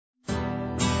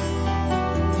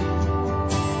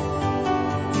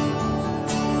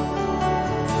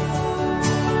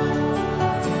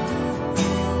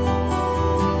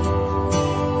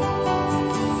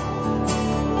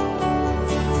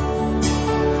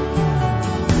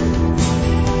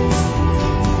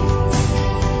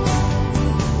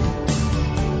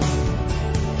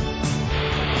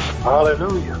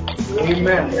Hallelujah.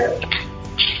 Amen.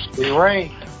 He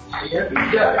reigns.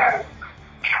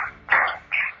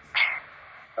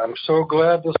 I'm so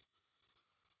glad to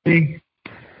see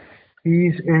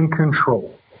He's in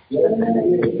control.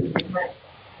 The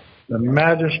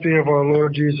majesty of our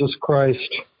Lord Jesus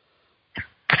Christ,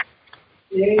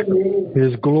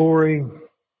 His glory.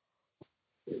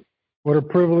 What a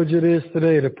privilege it is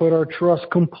today to put our trust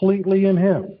completely in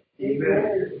Him.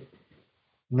 Amen.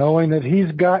 Knowing that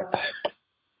He's got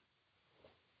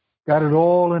it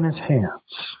all in His hands.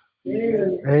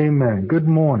 Amen. Amen. Good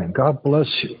morning. God bless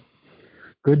you.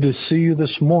 Good to see you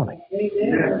this morning.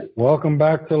 Amen. Welcome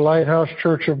back to Lighthouse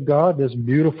Church of God this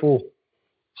beautiful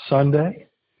Sunday.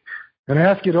 I'm going to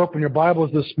ask you to open your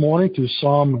Bibles this morning to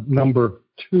Psalm number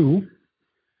 2,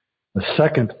 the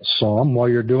second Psalm. While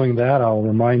you're doing that, I'll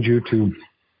remind you to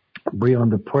be on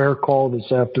the prayer call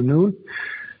this afternoon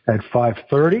at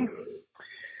 5:30.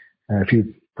 If your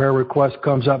prayer request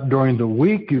comes up during the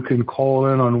week, you can call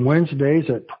in on Wednesdays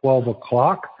at 12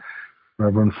 o'clock.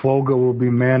 Reverend Foga will be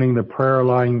manning the prayer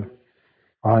line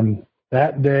on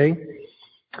that day.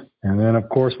 And then, of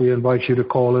course, we invite you to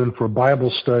call in for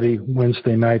Bible study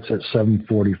Wednesday nights at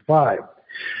 7:45.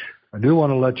 I do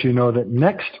want to let you know that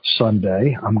next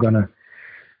Sunday I'm going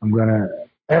to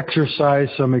exercise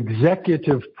some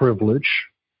executive privilege.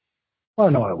 Oh,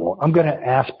 no, I won't. I'm going to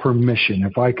ask permission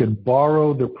if I could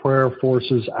borrow the Prayer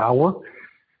Forces hour.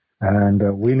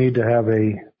 And we need to have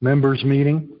a members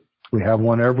meeting. We have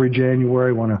one every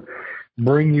January. I want to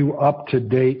bring you up to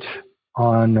date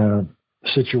on the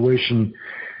situation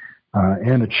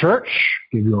in the church,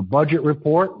 give you a budget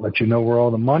report, let you know where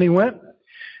all the money went,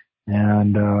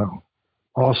 and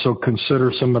also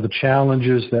consider some of the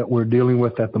challenges that we're dealing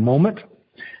with at the moment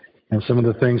and some of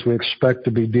the things we expect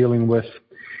to be dealing with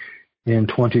in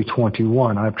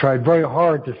 2021. I've tried very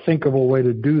hard to think of a way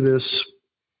to do this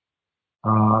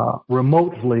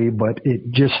remotely, but it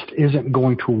just isn't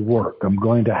going to work. I'm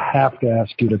going to have to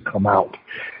ask you to come out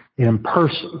in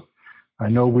person. I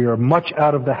know we are much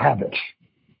out of the habit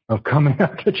of coming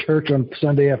out to church on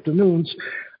Sunday afternoons.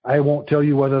 I won't tell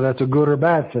you whether that's a good or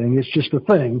bad thing. It's just a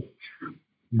thing.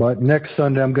 But next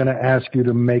Sunday, I'm going to ask you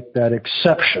to make that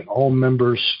exception. All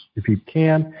members, if you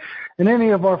can, and any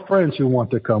of our friends who want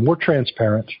to come. We're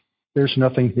transparent. There's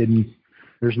nothing hidden.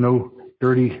 There's no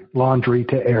dirty laundry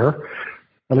to air,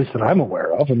 at least that I'm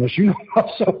aware of, unless you know of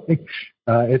something.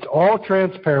 It's all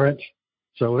transparent.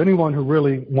 So anyone who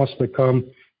really wants to come,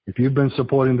 if you've been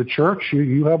supporting the church,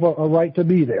 you have a right to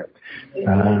be there.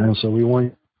 And so we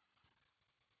want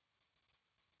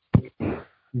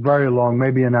very long,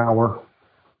 maybe an hour,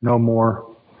 no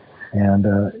more. And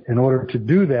in order to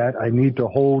do that, I need to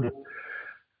hold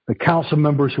the council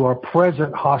members who are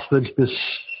present hostage this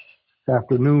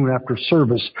afternoon after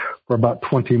service for about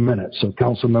 20 minutes. So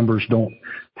council members don't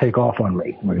take off on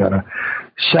me. We got to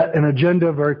set an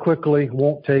agenda very quickly.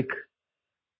 Won't take,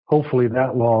 hopefully,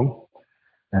 that long.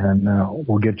 And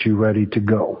we'll get you ready to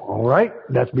go. All right?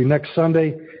 That'll be next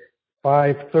Sunday,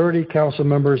 5:30. Council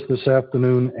members this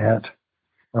afternoon at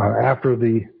after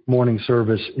the morning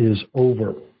service is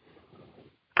over.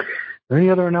 Any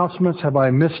other announcements? Have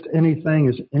I missed anything?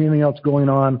 Is anything else going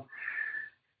on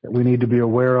that we need to be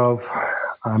aware of?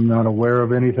 I'm not aware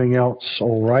of anything else.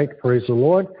 All right. Praise the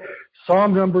Lord.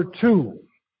 Psalm number 2.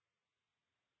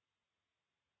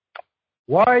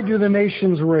 Why do the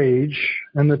nations rage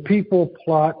and the people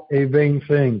plot a vain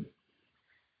thing?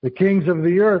 The kings of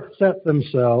the earth set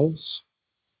themselves,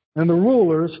 and the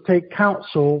rulers take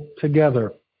counsel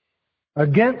together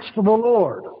against the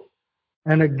Lord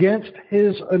and against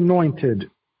His anointed,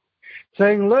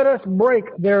 saying, let us break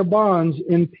their bonds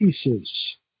in pieces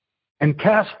and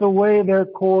cast away their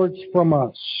cords from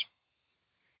us.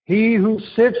 He who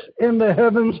sits in the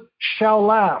heavens shall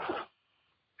laugh.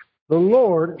 The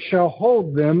Lord shall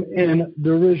hold them in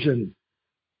derision.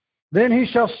 Then He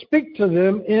shall speak to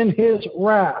them in His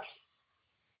wrath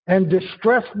and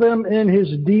distress them in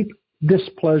His deep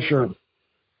displeasure.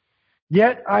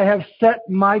 Yet I have set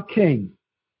my king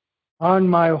on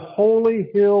my holy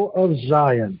hill of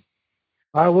Zion.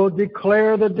 I will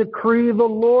declare the decree the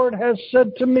Lord has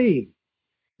said to me.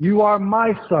 You are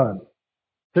my son.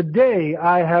 Today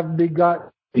I have begotten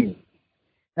you.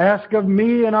 Ask of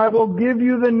me, and I will give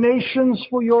you the nations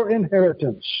for your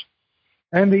inheritance,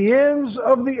 and the ends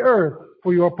of the earth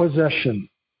for your possession.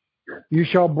 You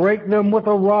shall break them with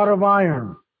a rod of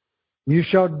iron. You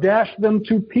shall dash them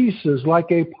to pieces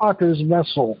like a potter's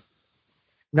vessel.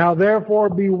 Now therefore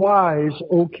be wise,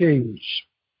 O kings.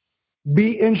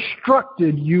 Be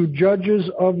instructed, you judges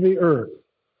of the earth.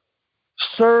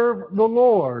 Serve the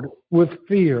Lord with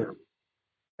fear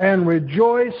and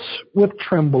rejoice with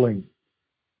trembling.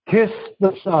 Kiss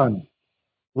the Son,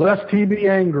 lest he be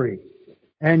angry,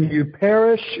 and you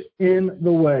perish in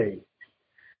the way.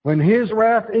 When his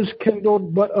wrath is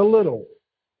kindled but a little,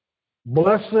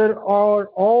 blessed are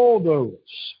all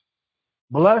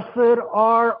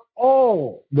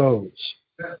those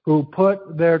who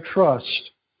put their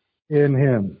trust in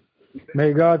him.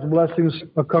 May God's blessings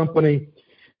accompany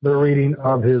the reading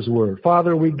of his word.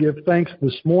 Father, we give thanks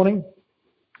this morning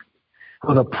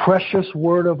for the precious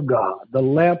word of God, the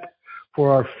lamp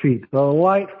for our feet, the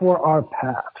light for our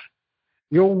path.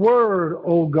 Your word,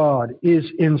 O God, is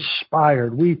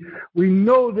inspired. We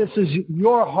know this is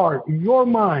your heart, your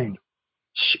mind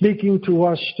speaking to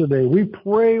us today. We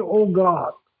pray, O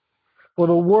God, for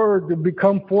the word to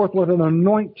become forth with an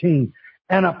anointing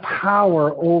and a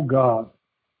power, O God,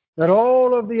 that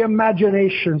all of the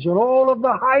imaginations and all of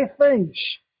the high things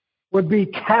would be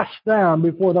cast down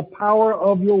before the power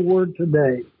of your word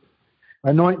today.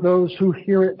 Anoint those who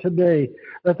hear it today.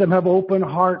 Let them have open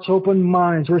hearts, open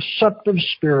minds, receptive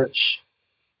spirits.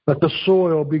 Let the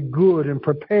soil be good and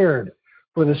prepared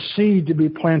for the seed to be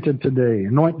planted today.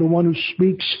 Anoint the one who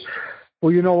speaks,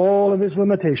 for you know all of his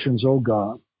limitations, O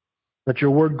God. Let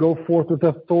your word go forth with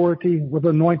authority, with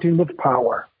anointing, with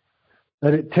power.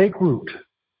 Let it take root.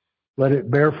 Let it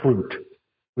bear fruit.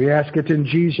 We ask it in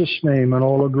Jesus' name, and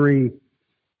all agree.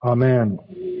 Amen.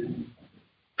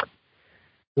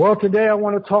 Well, today I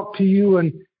want to talk to you,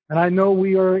 and I know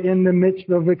we are in the midst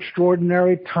of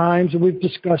extraordinary times, and we've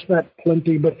discussed that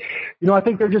plenty, but, I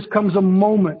think there just comes a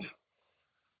moment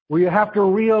where you have to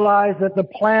realize that the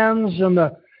plans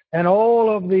and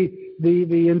all of the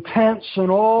intents and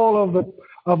all of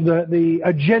the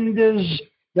agendas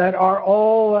that are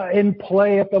all in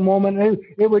play at the moment,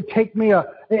 it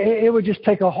would just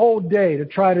take a whole day to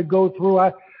try to go through.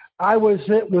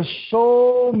 It was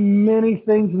so many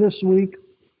things this week.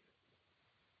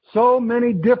 So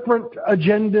many different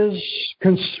agendas,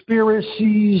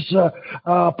 conspiracies,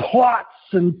 plots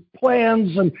and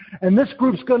plans, and this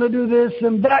group's going to do this,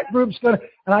 and that group's going to...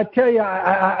 And I tell you,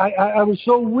 I was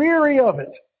so weary of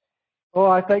it. Oh,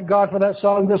 I thank God for that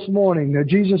song this morning.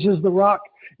 Jesus is the rock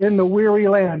in the weary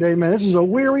land. Amen. This is a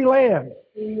weary land.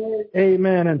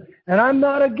 Amen. And I'm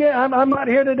not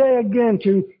here today again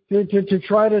to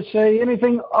try to say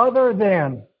anything other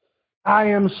than I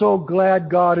am so glad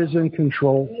God is in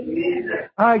control.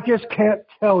 I just can't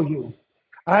tell you.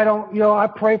 I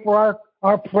pray for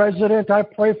our president. I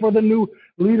pray for the new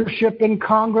leadership in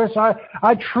Congress.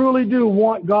 I truly do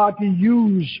want God to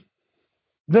use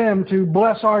them to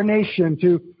bless our nation,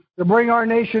 to bring our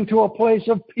nation to a place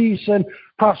of peace and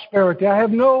prosperity. I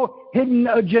have no hidden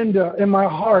agenda in my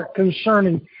heart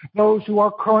concerning those who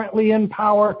are currently in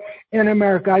power in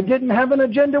America. I didn't have an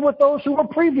agenda with those who were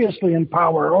previously in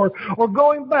power or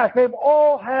going back. They've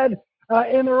all had,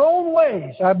 in their own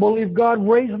ways, I believe God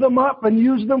raised them up and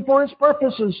used them for his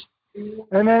purposes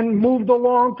and then moved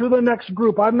along to the next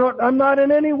group. I'm not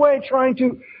in any way trying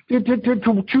to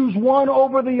choose one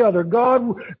over the other.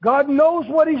 God knows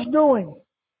what he's doing.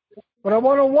 But I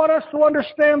want us to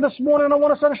understand this morning, I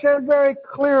want us to understand very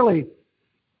clearly,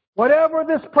 whatever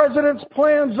this president's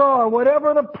plans are,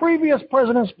 whatever the previous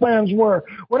president's plans were,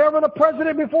 whatever the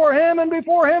president before him and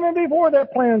before him and before their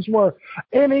plans were,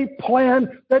 any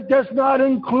plan that does not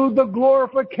include the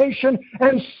glorification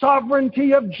and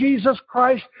sovereignty of Jesus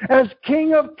Christ as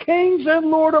King of Kings and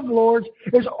Lord of Lords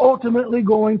is ultimately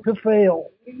going to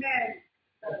fail. Amen.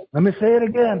 Let me say it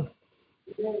again.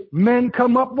 Men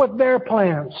come up with their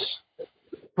plans.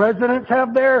 Presidents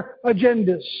have their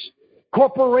agendas.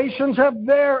 Corporations have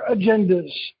their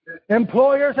agendas.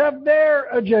 Employers have their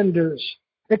agendas.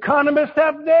 Economists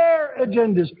have their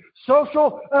agendas.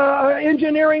 Social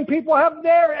engineering people have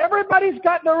everybody's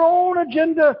got their own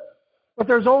agenda, but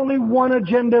there's only one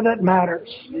agenda that matters.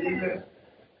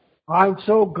 I'm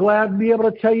so glad to be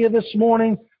able to tell you this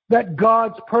morning that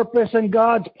God's purpose and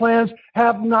God's plans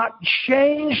have not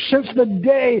changed since the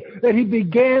day that he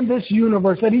began this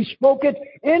universe, that he spoke it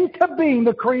into being.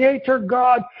 The Creator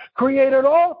God created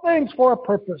all things for a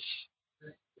purpose.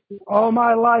 All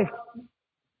my life,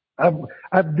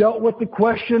 I've dealt with the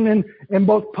question in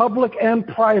both public and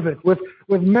private, with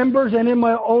members and in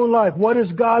my own life. What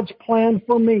is God's plan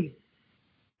for me?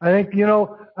 I think,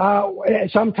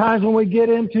 sometimes when we get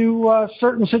into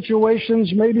certain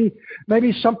situations,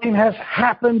 maybe something has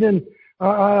happened and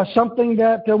something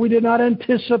that we did not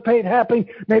anticipate happening,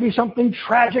 maybe something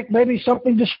tragic, maybe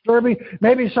something disturbing,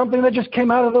 maybe something that just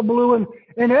came out of the blue, and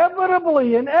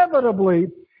inevitably,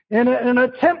 in an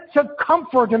attempt to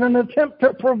comfort and an attempt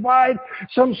to provide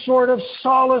some sort of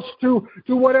solace to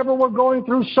whatever we're going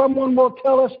through, someone will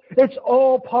tell us it's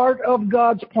all part of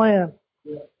God's plan.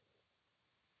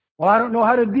 Well, I don't know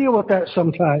how to deal with that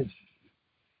sometimes.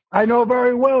 I know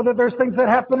very well that there's things that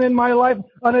happen in my life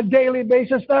on a daily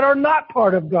basis that are not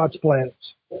part of God's plans.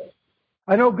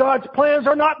 I know God's plans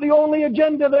are not the only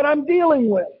agenda that I'm dealing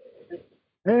with.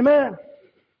 Amen.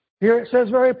 Here it says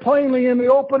very plainly in the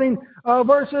opening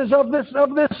verses of this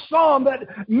psalm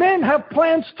that men have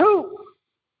plans too.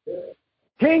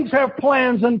 Kings have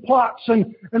plans and plots,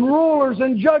 and rulers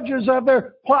and judges have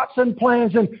their plots and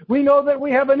plans. And we know that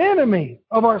we have an enemy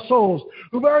of our souls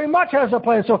who very much has a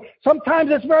plan. So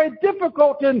sometimes it's very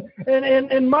difficult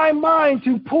in my mind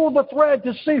to pull the thread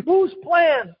to see whose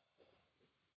plan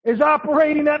is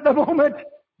operating at the moment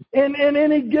in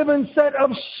any given set of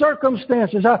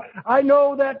circumstances. I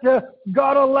know that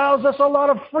God allows us a lot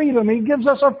of freedom. He gives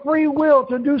us a free will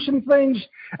to do some things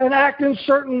and act in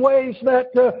certain ways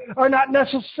that are not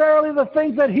necessarily the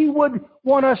things that He would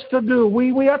want us to do.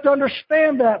 We have to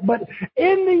understand that. But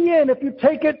in the end, if you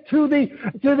take it to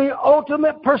the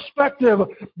ultimate perspective,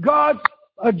 God's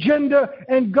agenda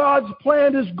and God's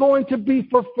plan is going to be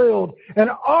fulfilled.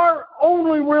 And our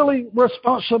only really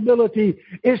responsibility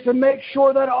is to make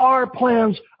sure that our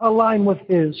plans align with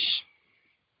His.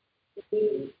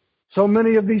 So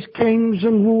many of these kings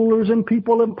and rulers and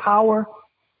people in power,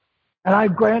 and I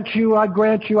grant you, I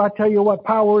tell you what,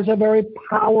 power is a very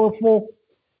powerful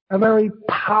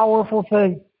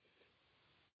thing.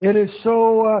 It is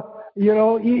so,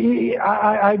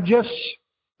 I just,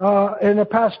 in the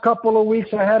past couple of weeks,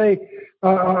 I had a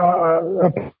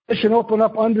position open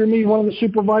up under me. One of the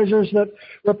supervisors that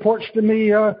reports to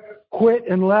me quit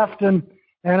and left, and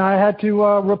I had to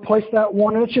replace that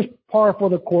one. And it's just par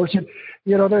for the course.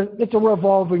 It's a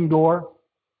revolving door.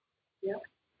 Yeah.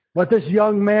 But this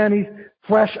young man, he's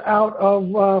fresh out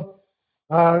of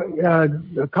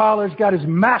college, got his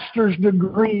master's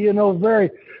degree.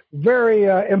 Very, very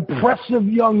impressive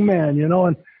young man.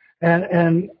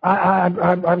 And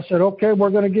I said, okay, we're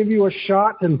going to give you a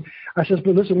shot. And I said,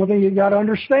 but listen, one thing you got to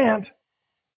understand,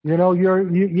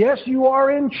 yes, you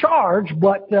are in charge,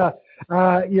 but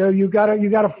you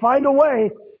got to find a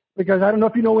way, because I don't know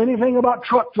if you know anything about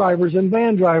truck drivers and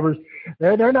van drivers.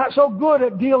 They're not so good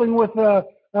at dealing with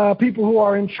people who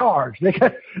are in charge.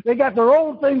 They got their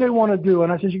own thing they want to do.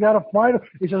 And I said, you got to find it.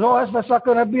 He says, oh, that's not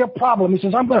going to be a problem. He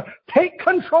says, I'm going to take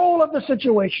control of the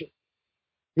situation.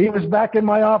 He was back in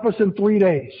my office in 3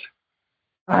 days.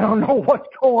 I don't know what's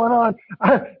going on.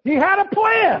 He had a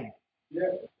plan.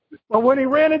 But when he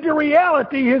ran into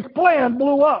reality, his plan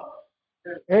blew up.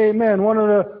 Amen. One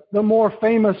of the more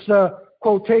famous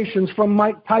quotations from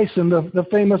Mike Tyson, the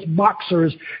famous boxer,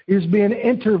 is being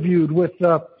interviewed with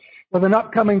an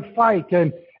upcoming fight.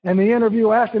 And the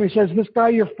interview asked him, he says, this guy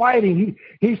you're fighting,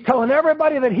 he's telling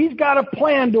everybody that he's got a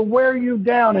plan to wear you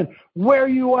down and wear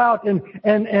you out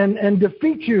and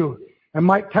defeat you. And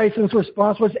Mike Tyson's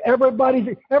response was,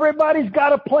 everybody's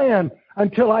got a plan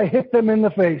until I hit them in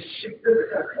the face.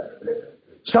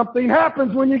 Something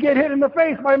happens when you get hit in the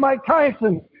face by Mike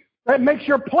Tyson that makes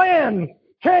your plan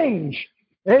change.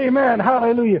 Amen.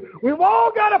 Hallelujah. We've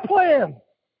all got a plan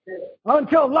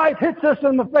until life hits us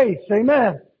in the face.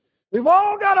 Amen. We've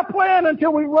all got a plan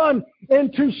until we run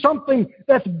into something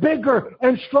that's bigger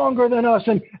and stronger than us.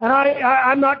 And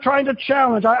I'm not trying to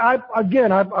challenge. I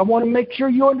want to make sure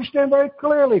you understand very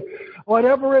clearly.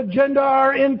 Whatever agenda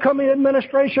our incoming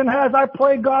administration has, I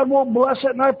pray God will bless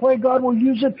it, and I pray God will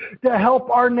use it to help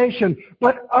our nation.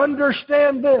 But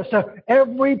understand this,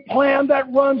 every plan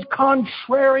that runs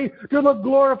contrary to the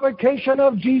glorification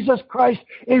of Jesus Christ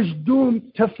is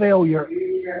doomed to failure.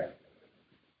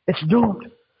 It's doomed.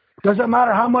 Doesn't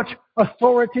matter how much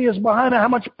authority is behind it, how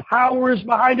much power is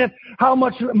behind it, how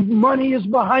much money is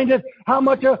behind it, how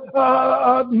much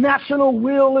national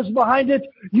will is behind it.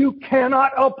 You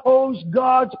cannot oppose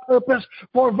God's purpose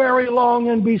for very long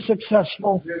and be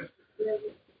successful.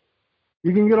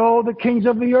 You can get all the kings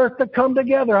of the earth to come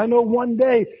together. I know one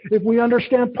day, if we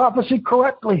understand prophecy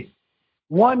correctly,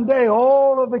 one day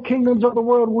all of the kingdoms of the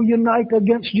world will unite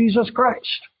against Jesus Christ.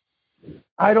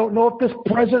 I don't know if this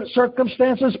present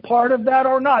circumstance is part of that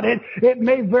or not. It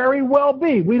may very well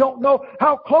be. We don't know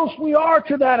how close we are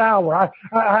to that hour.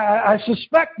 I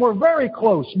suspect we're very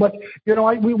close, but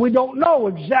we don't know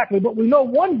exactly. But we know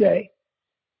one day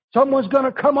someone's going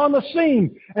to come on the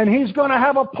scene, and he's going to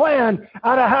have a plan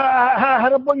how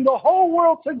to bring the whole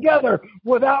world together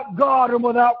without God and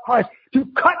without Christ, to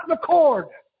cut the cord,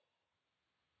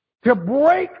 to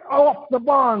break off the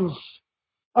bonds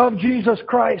of Jesus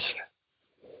Christ.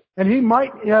 And he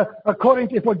might,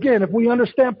 if we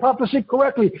understand prophecy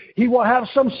correctly, he will have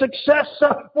some success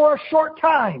for a short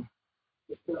time.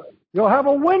 You'll have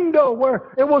a window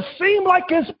where it will seem like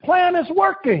his plan is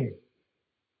working.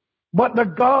 But the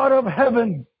God of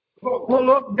heaven will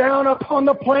look down upon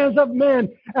the plans of men.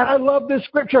 And I love this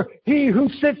scripture. He who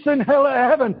sits in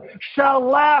heaven shall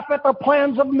laugh at the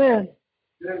plans of men.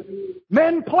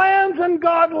 Men plans and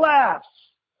God laughs.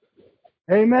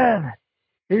 Amen.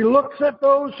 He looks at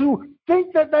those who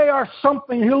think that they are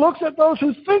something. He looks at those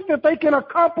who think that they can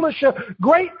accomplish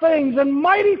great things and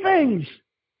mighty things.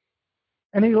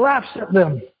 And he laughs at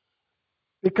them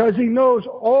because he knows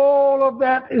all of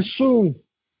that is soon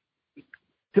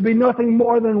to be nothing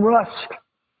more than rust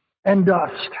and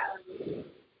dust.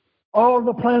 All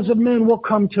the plans of men will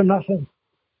come to nothing.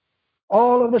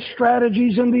 All of the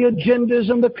strategies and the agendas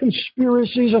and the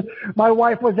conspiracies. My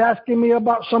wife was asking me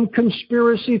about some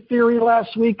conspiracy theory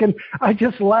last week, and I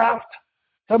just laughed.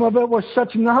 Some of it was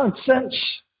such nonsense.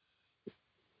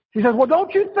 She said, well,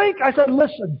 don't you think? I said,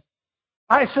 listen,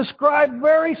 I subscribe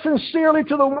very sincerely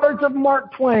to the words of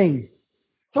Mark Twain.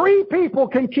 3 people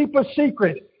can keep a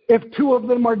secret if 2 of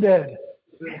them are dead.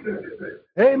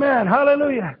 Amen.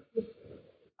 Hallelujah.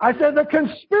 I said, the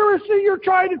conspiracy you're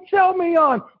trying to tell me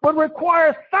on would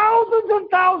require thousands and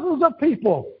thousands of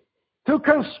people to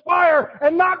conspire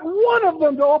and not one of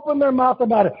them to open their mouth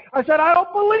about it. I said, I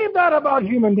don't believe that about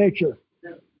human nature.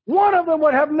 One of them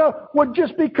would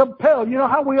just be compelled. You know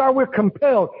how we are? We're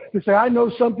compelled to say, I know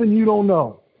something you don't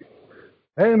know.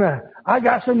 Amen. I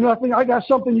got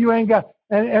something you ain't got.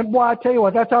 And boy, I tell you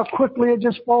what, that's how quickly it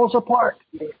just falls apart.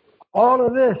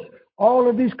 All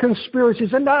of these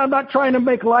conspiracies, and I'm not trying to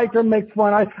make light or make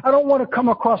fun. I don't want to come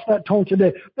across that tone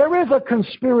today. There is a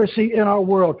conspiracy in our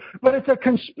world, but it's a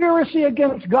conspiracy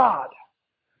against God.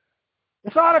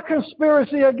 It's not a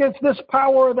conspiracy against this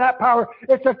power or that power.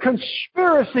 It's a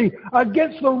conspiracy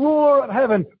against the ruler of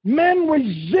heaven. Men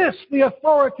resist the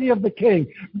authority of the king.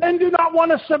 Men do not want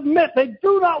to submit. They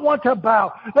do not want to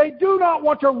bow. They do not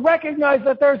want to recognize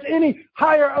that there's any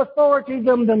higher authority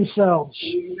than themselves.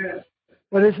 Amen.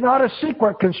 But it's not a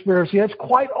secret conspiracy. It's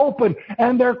quite open,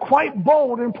 and they're quite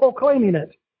bold in proclaiming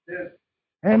it. Yes.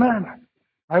 Amen.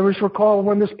 I just recall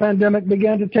when this pandemic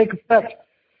began to take effect,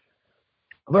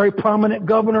 a very prominent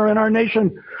governor in our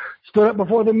nation stood up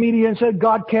before the media and said,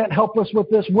 God can't help us with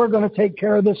this. We're going to take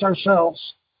care of this ourselves.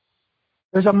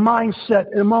 There's a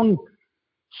mindset among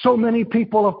so many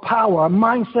people of power, a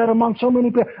mindset among so many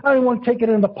people. I don't want to take it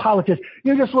into politics.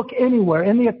 You just look anywhere,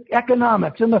 in the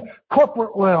economics, in the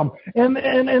corporate realm, in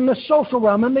the social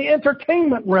realm, in the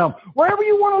entertainment realm, wherever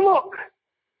you want to look.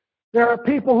 There are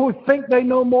people who think they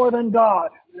know more than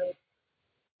God,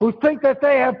 who think that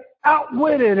they have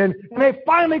outwitted, and they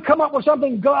finally come up with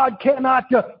something God cannot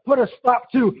put a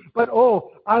stop to. But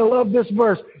oh, I love this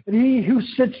verse. He who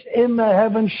sits in the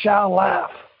heavens shall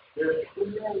laugh.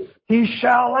 He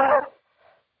shall laugh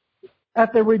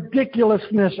at the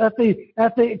ridiculousness, at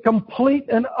the complete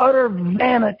and utter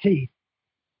vanity.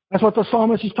 That's what the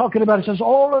psalmist is talking about. He says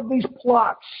all of these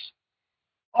plots,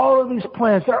 all of these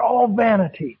plans, they're all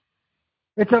vanity.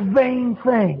 It's a vain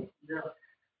thing.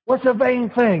 What's a vain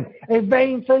thing? A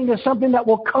vain thing is something that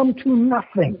will come to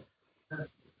nothing.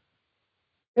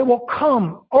 It will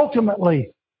come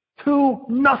ultimately to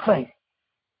nothing.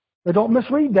 But don't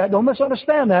misread that. Don't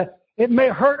misunderstand that. It may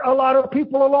hurt a lot of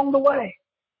people along the way.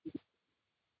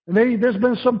 Maybe there's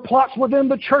been some plots within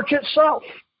the church itself.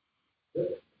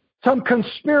 Some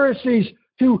conspiracies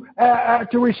to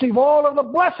receive all of the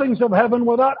blessings of heaven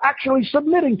without actually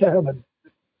submitting to heaven.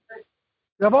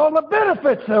 You have all the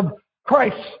benefits of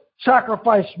Christ's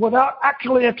sacrifice without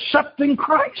actually accepting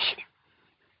Christ.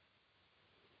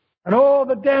 And all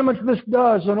the damage this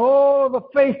does, and all the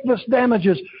faith this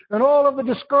damages, and all of the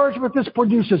discouragement this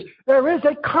produces, there is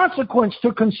a consequence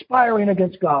to conspiring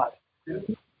against God.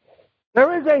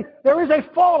 There is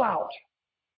a fallout.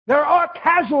 There are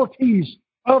casualties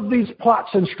of these plots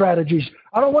and strategies.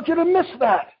 I don't want you to miss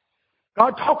that.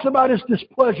 God talks about His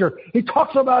displeasure. He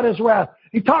talks about His wrath.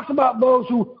 He talks about those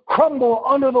who crumble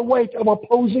under the weight of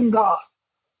opposing God.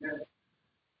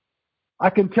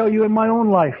 I can tell you in my own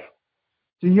life,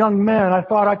 as a young man, I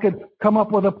thought I could come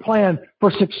up with a plan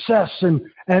for success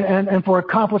and for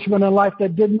accomplishment in life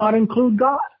that did not include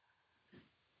God.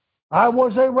 I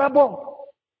was a rebel.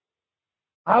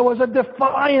 I was a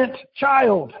defiant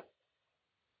child.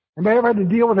 Anybody ever had to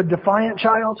deal with a defiant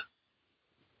child?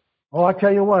 Oh, I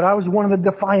tell you what, I was one of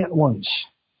the defiant ones.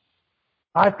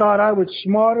 I thought I was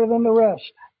smarter than the rest.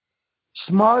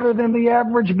 Smarter than the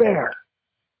average bear.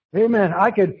 Amen.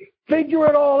 I could figure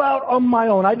it all out on my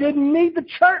own. I didn't need the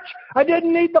church. I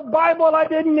didn't need the Bible. I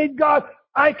didn't need God.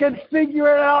 I could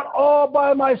figure it out all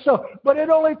by myself. But it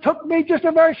only took me just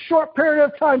a very short period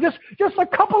of time, just a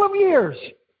couple of years,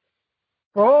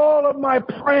 for all of my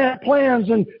plans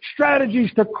and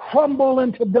strategies to crumble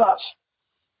into dust.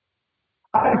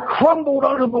 I crumbled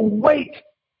under the weight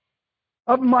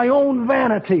of my own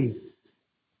vanity.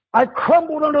 I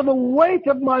crumbled under the weight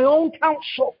of my own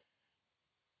counsel.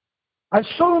 I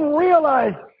soon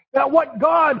realized that what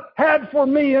God had for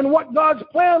me and what God's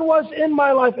plan was in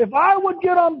my life, if I would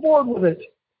get on board with it,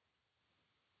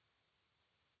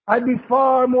 I'd be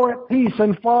far more at peace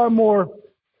and far more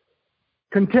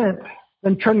content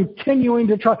than continuing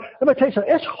to try. Let me tell you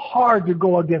something. It's hard to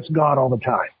go against God all the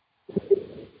time.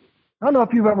 I don't know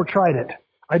if you've ever tried it.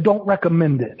 I don't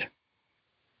recommend it.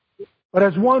 But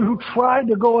as one who tried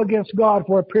to go against God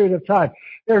for a period of time,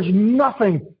 there's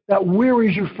nothing that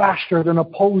wearies you faster than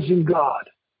opposing God.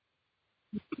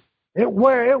 It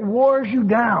wears you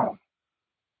down.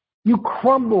 You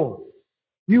crumble.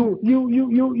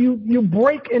 You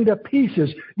break into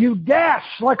pieces. You dash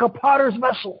like a potter's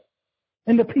vessel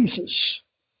into pieces.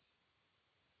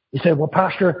 You say, well,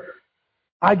 Pastor,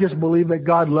 I just believe that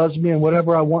God loves me and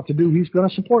whatever I want to do, He's going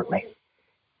to support me.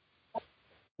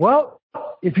 Well,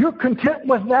 if you're content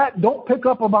with that, don't pick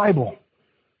up a Bible.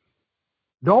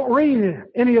 Don't read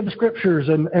any of the Scriptures,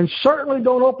 and certainly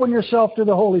don't open yourself to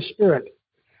the Holy Spirit.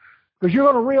 Because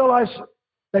you're going to realize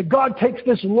that God takes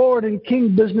this Lord and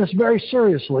King business very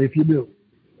seriously if you do.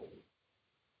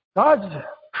 God's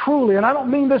truly, and I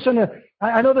don't mean this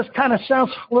I know this kind of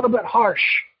sounds a little bit harsh.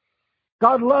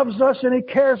 God loves us and He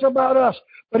cares about us,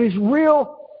 but His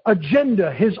real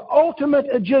agenda, His ultimate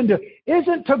agenda,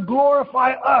 isn't to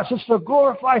glorify us, it's to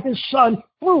glorify His Son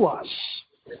through us.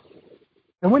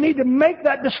 And we need to make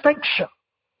that distinction.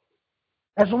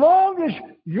 As long as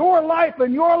your life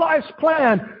and your life's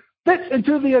plan fits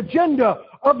into the agenda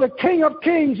of the King of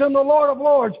Kings and the Lord of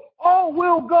Lords, all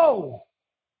will go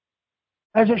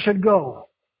as it should go.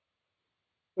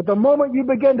 But the moment you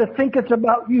begin to think it's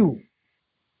about you,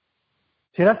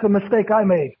 see, that's the mistake I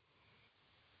made.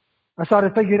 I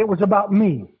started thinking it was about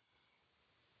me.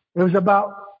 It was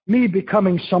about me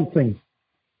becoming something.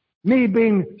 Me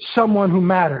being someone who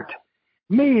mattered.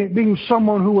 Me being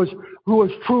someone who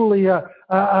was truly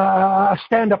a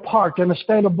stand apart and a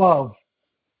stand above.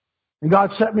 And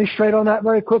God set me straight on that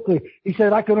very quickly. He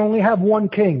said, I can only have one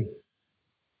king.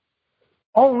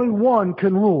 Only one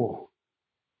can rule.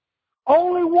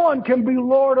 Only one can be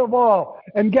Lord of all.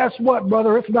 And guess what,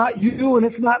 brother? It's not you and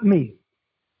it's not me.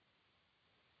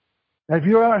 And if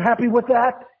you're unhappy with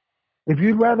that, if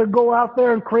you'd rather go out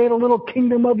there and create a little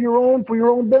kingdom of your own for your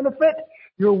own benefit,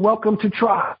 you're welcome to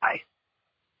try.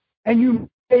 And you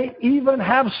may even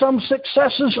have some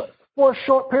successes for a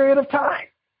short period of time.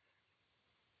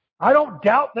 I don't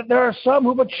doubt that there are some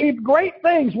who've achieved great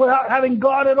things without having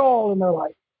God at all in their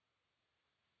life.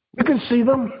 You can see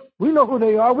them. We know who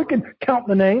they are. We can count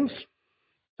the names.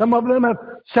 Some of them have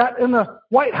sat in the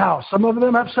White House. Some of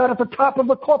them have sat at the top of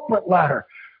the corporate ladder.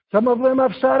 Some of them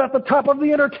have sat at the top of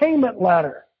the entertainment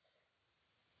ladder.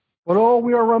 But oh,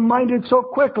 we are reminded so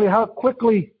quickly how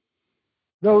quickly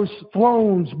those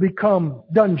thrones become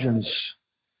dungeons.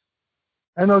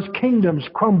 And those kingdoms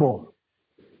crumble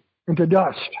into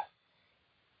dust.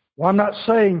 Well, I'm not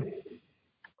saying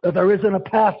that there isn't a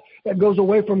path that goes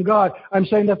away from God. I'm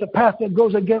saying that the path that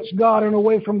goes against God and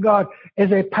away from God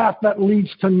is a path that leads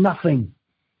to nothing.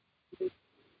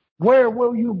 Where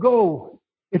will you go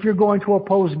if you're going to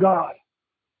oppose God?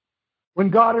 When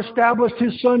God established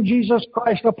His Son, Jesus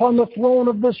Christ, upon the throne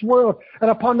of this world and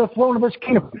upon the throne of His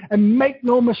kingdom, and make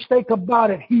no mistake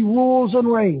about it, He rules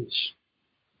and reigns.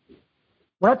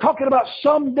 We're not talking about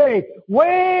someday,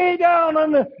 way down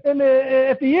at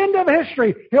the end of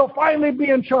history, He'll finally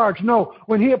be in charge. No,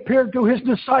 when He appeared to His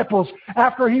disciples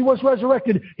after He was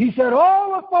resurrected, He said,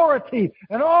 all authority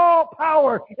and all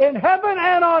power in heaven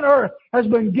and on earth has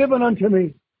been given unto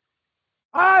me.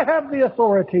 I have the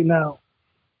authority now.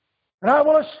 And I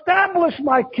will establish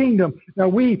my kingdom.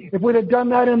 Now if we'd have done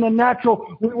that in the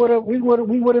natural, we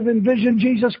would have envisioned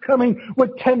Jesus coming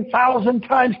with 10,000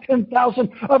 times 10,000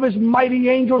 of His mighty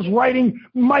angels riding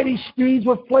mighty steeds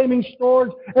with flaming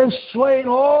swords and slaying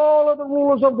all of the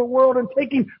rulers of the world and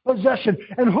taking possession.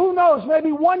 And who knows,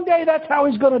 maybe one day that's how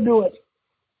He's going to do it.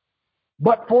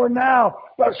 But for now,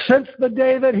 since the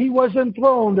day that He was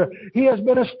enthroned, He has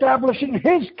been establishing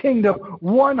His kingdom,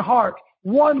 one heart,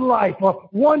 one life,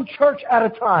 one church at a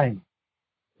time.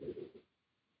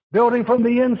 Building from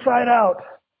the inside out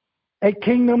a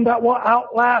kingdom that will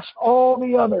outlast all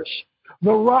the others.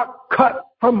 The rock cut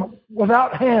from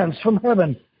without hands from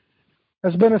heaven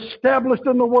has been established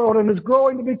in the world and is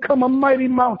growing to become a mighty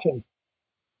mountain.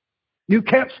 You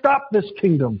can't stop this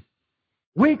kingdom.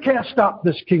 We can't stop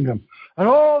this kingdom. And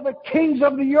all the kings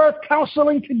of the earth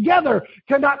counseling together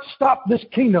cannot stop this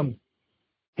kingdom.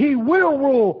 He will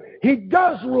rule. He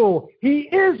does rule. He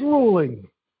is ruling.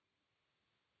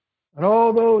 And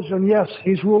all those, and yes,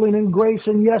 He's ruling in grace,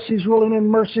 and yes, He's ruling in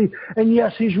mercy, and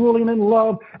yes, He's ruling in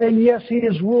love, and yes, He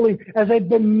is ruling as a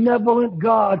benevolent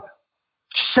God,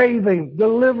 saving,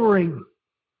 delivering,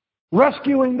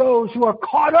 rescuing those who are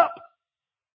caught up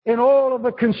in all of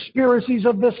the conspiracies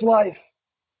of this life.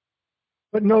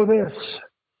 But know this,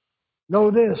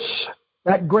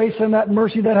 that grace and that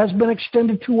mercy that has been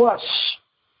extended to us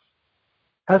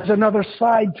has another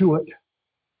side to it.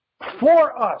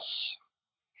 For us,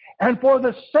 and for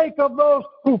the sake of those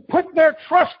who put their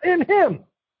trust in Him,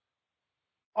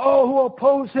 all who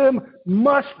oppose Him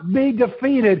must be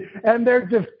defeated, and their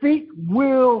defeat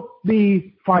will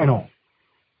be final.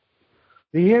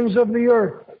 The ends of the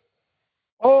earth,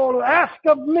 oh, ask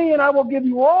of me, and I will give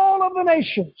you all of the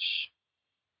nations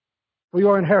for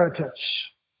your inheritance.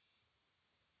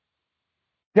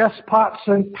 Despots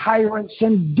and tyrants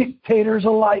and dictators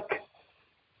alike,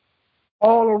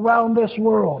 all around this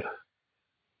world,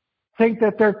 think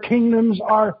that their kingdoms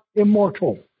are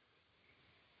immortal.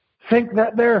 Think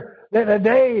that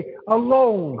they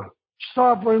alone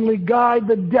sovereignly guide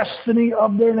the destiny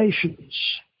of their nations.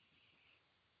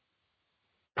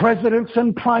 Presidents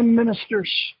and prime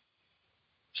ministers,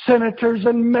 senators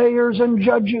and mayors and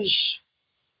judges.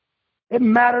 It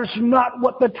matters not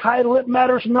what the title, it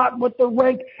matters not what the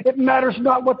rank, it matters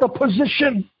not what the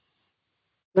position.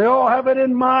 They all have it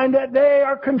in mind that they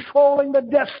are controlling the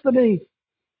destiny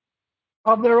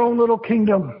of their own little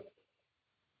kingdom.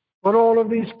 But all of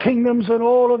these kingdoms and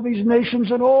all of these nations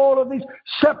and all of these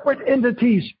separate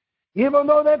entities, even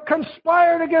though they've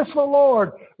conspired against the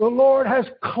Lord has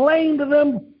claimed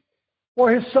them for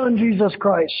His Son, Jesus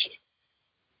Christ.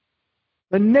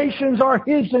 The nations are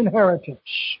His inheritance.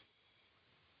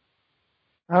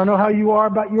 I don't know how you are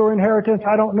about your inheritance.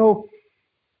 I don't know.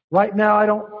 Right now, I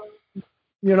don't,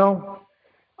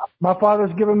 my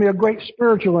Father's given me a great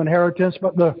spiritual inheritance,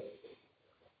 but the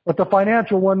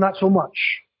financial one, not so much.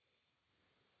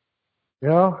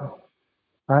 There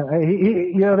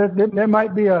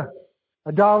might be a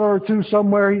dollar or two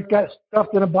somewhere He's got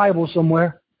stuffed in a Bible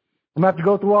somewhere. I'm going to have to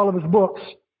go through all of His books,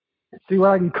 see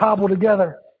what I can cobble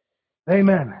together.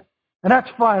 Amen. And that's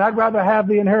fine. I'd rather have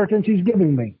the inheritance He's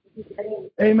giving me.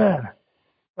 Amen.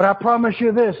 But I promise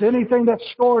you this, anything that's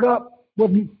stored up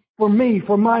for me,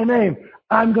 for my name,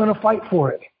 I'm going to fight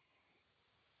for it.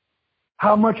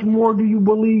 How much more do you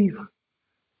believe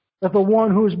that the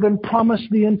one who has been promised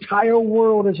the entire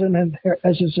world as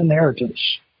His inheritance,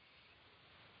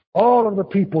 all of the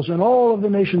peoples and all of the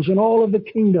nations and all of the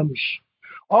kingdoms,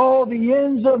 all the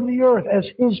ends of the earth as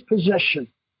His possession?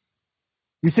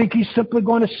 You think He's simply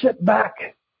going to sit back?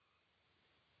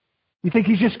 You think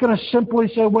He's just going to simply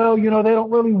say, well, they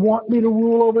don't really want me to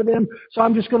rule over them, so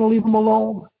I'm just going to leave them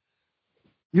alone?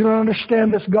 You don't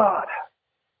understand this God.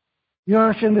 You don't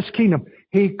understand this kingdom.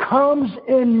 He comes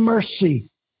in mercy.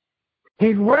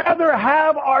 He'd rather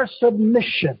have our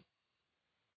submission,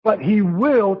 but He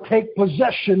will take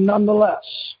possession nonetheless.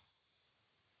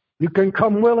 You can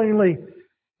come willingly.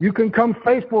 You can come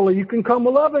faithfully. You can come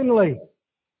lovingly.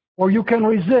 Or you can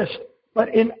resist.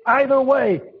 But in either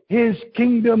way, His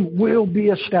kingdom will be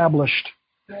established,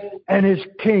 and His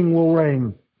king will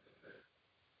reign.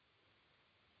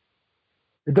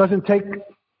 It doesn't take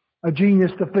a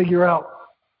genius to figure out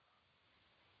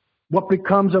what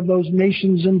becomes of those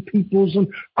nations and peoples and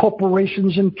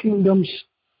corporations and kingdoms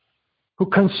who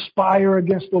conspire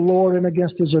against the Lord and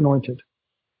against His anointed.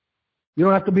 You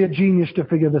don't have to be a genius to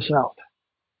figure this out.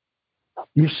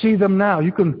 You see them now.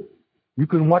 You can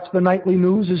watch the nightly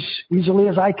news as easily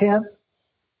as I can.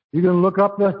 You can look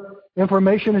up the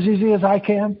information as easily as I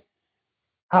can.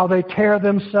 How they tear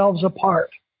themselves apart.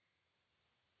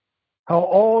 How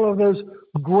all of those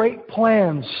great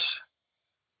plans,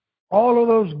 all of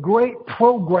those great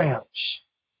programs.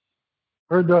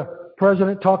 Heard the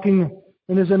president talking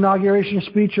in his inauguration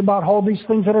speech about all these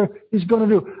things that he's going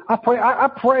to do. I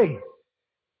pray.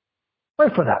 Pray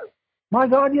for that. My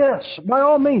God, yes. By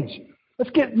all means.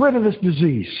 Let's get rid of this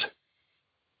disease.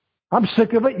 I'm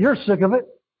sick of it. You're sick of it.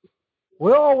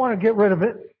 We all want to get rid of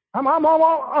it. I'm all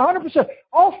 100%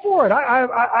 all for it.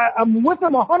 I'm with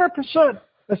them 100%.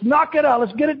 Let's knock it out.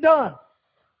 Let's get it done.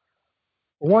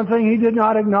 One thing he did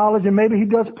not acknowledge, and maybe he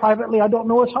does privately, I don't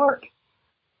know his heart.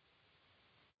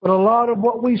 But a lot of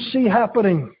what we see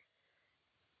happening,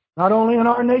 not only in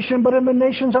our nation, but in the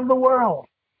nations of the world,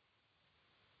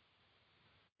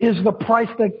 is the price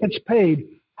that gets paid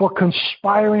for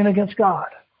conspiring against God.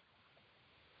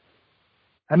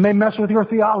 That may mess with your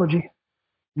theology.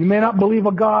 You may not believe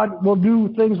a God will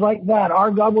do things like that.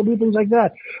 Our God will do things like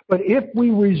that. But if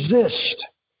we resist,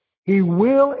 He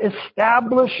will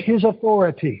establish His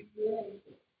authority.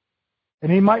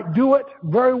 And he might do it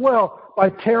very well by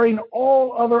tearing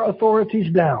all other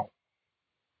authorities down.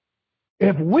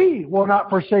 If we will not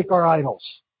forsake our idols,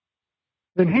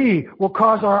 then he will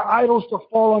cause our idols to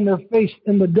fall on their face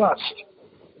in the dust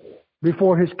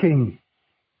before his king.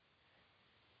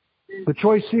 The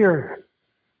choice here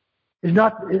is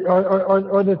not,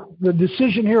 or the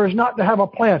decision here is not to have a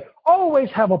plan. Always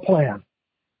have a plan.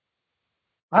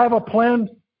 I have a plan.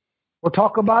 We'll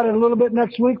talk about it a little bit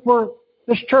next week for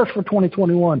this church for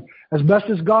 2021. As best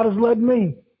as God has led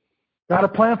me. Got a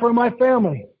plan for my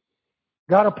family.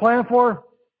 Got a plan for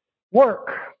work.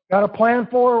 Got a plan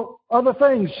for other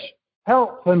things.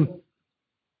 Health and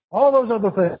all those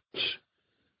other things.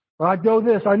 But I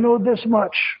know this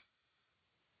much.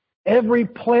 Every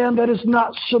plan that is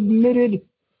not submitted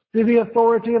to the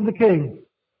authority of the king,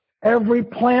 every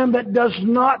plan that does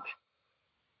not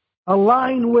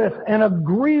align with and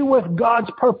agree with God's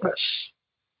purpose,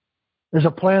 is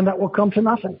a plan that will come to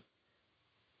nothing.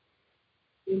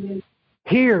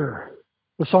 Here,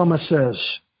 the psalmist says,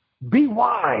 be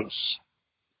wise.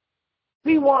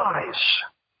 Be wise.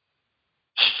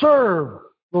 Serve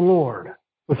the Lord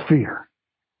with fear.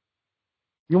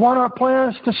 You want our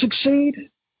plans to succeed?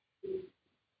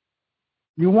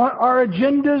 You want our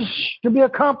agendas to be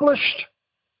accomplished?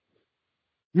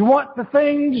 You want the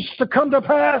things to come to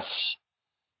pass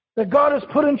that God has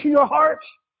put into your heart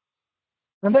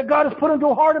and that God has put into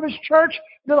the heart of his church,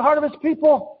 into the heart of his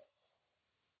people?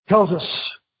 Tells us,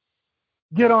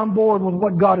 get on board with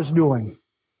what God is doing.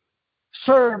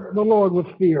 Serve the Lord with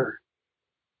fear.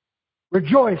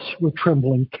 Rejoice with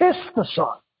trembling. Kiss the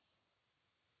Son.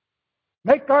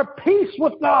 Make our peace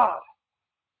with God.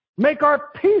 Make our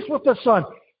peace with the Son.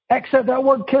 Except that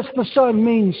word kiss the Son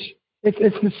means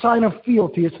it's the sign of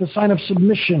fealty. It's the sign of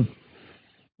submission.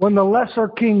 When the lesser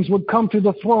kings would come to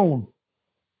the throne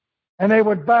and they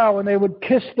would bow and they would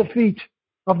kiss the feet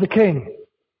of the king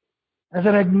as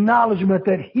an acknowledgement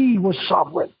that he was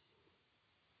sovereign.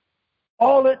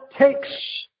 All it takes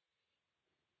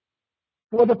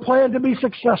for the plan to be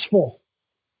successful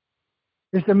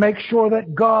is to make sure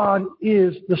that God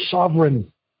is the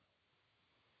sovereign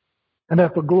and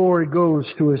that the glory goes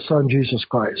to his Son, Jesus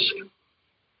Christ.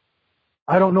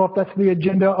 I don't know if that's the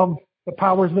agenda of the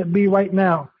powers that be right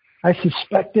now. I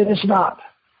suspect it is not.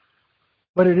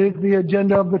 But it is the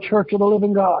agenda of the Church of the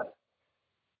Living God.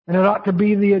 And it ought to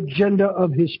be the agenda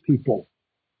of his people.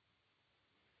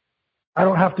 I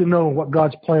don't have to know what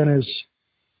God's plan is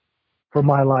for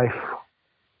my life.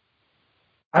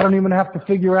 I don't even have to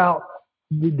figure out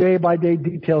the day-by-day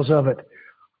details of it.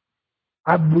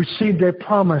 I've received a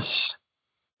promise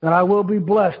that I will be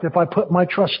blessed if I put my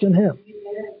trust in him.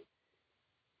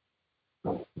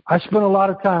 I spend a lot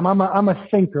of time. I'm a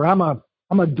thinker. I'm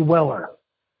a dweller.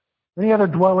 Any other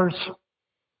dwellers?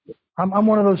 I'm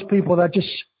one of those people that just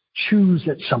chews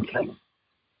at something.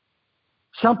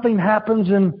 Something happens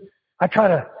and I try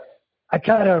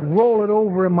to roll it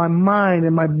over in my mind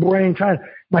and my brain,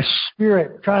 my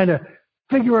spirit, trying to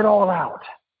figure it all out.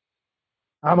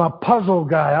 I'm a puzzle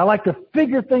guy. I like to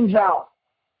figure things out.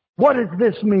 What does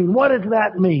this mean? What does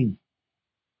that mean?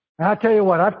 And I tell you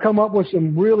what, I've come up with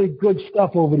some really good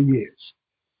stuff over the years.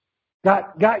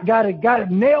 Got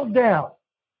it nailed down.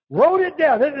 Wrote it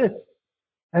down.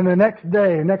 And the next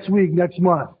day, next week, next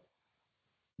month,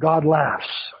 God laughs.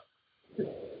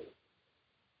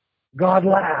 God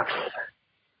laughs.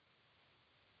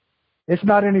 It's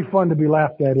not any fun to be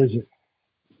laughed at, is it?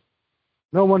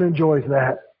 No one enjoys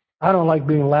that. I don't like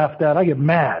being laughed at. I get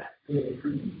mad.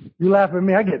 You laugh at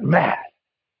me, I get mad.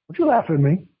 Don't you laugh at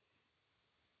me?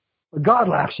 But God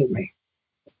laughs at me.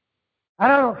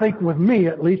 And I don't think, with me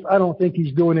at least, I don't think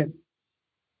he's doing it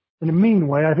in a mean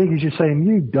way. I think he's just saying,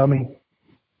 you dummy.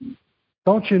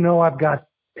 Don't you know I've got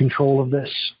control of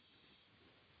this?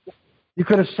 You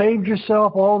could have saved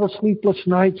yourself all the sleepless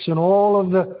nights and all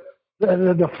of the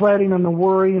fretting and the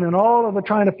worrying and all of the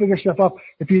trying to figure stuff out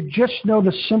if you just know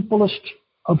the simplest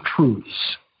of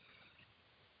truths.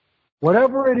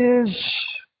 Whatever it is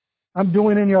I'm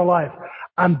doing in your life,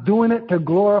 I'm doing it to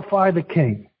glorify the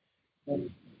King.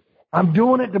 I'm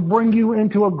doing it to bring you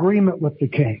into agreement with the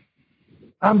King.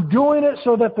 I'm doing it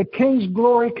so that the King's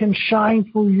glory can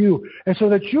shine through you and so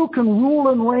that you can rule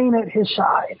and reign at his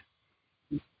side.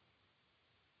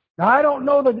 Now, I don't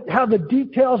know how the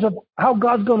details of how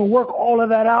God's going to work all of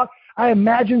that out. I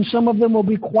imagine some of them will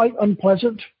be quite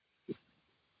unpleasant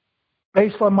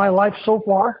based on my life so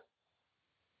far.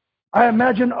 I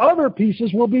imagine other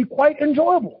pieces will be quite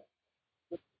enjoyable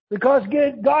because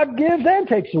God gives and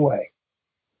takes away.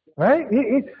 Right?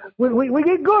 We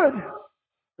get good.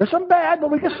 There's some bad,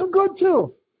 but we get some good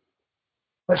too.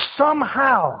 But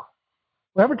somehow,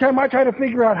 Well, every time I try to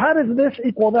figure out how does this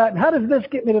equal that and how does this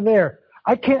get me to there,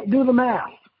 I can't do the math.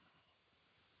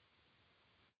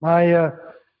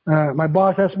 My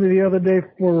boss asked me the other day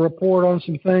for a report on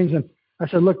some things, and I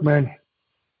said, look, man,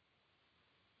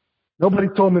 nobody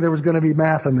told me there was going to be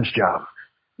math in this job.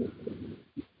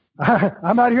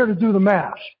 I'm not here to do the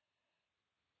math.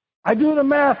 I do the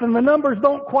math, and the numbers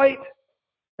don't quite,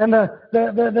 and the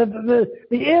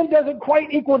in doesn't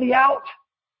quite equal the out,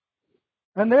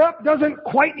 and the up doesn't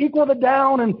quite equal the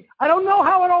down, and I don't know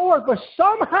how it all works, but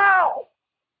somehow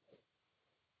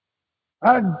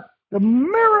the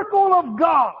miracle of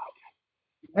God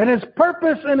and His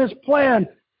purpose and His plan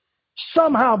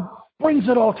somehow brings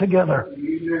it all together.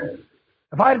 Amen.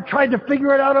 If I had tried to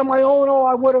figure it out on my own,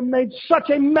 I would have made such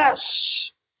a mess.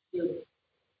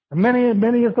 And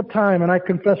many is the time, and I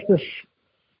confess this,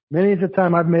 many is the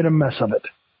time I've made a mess of it.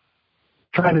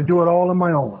 Trying to do it all on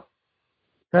my own.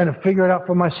 Trying to figure it out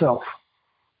for myself.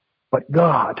 But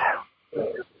God,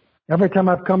 every time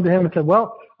I've come to Him and said,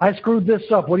 well, I screwed this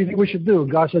up. What do you think we should do?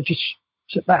 God says, just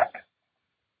sit back.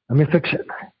 Let me fix it.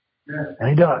 And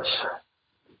He does.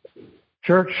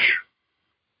 Church,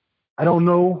 I don't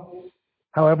know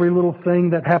how every little thing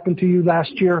that happened to you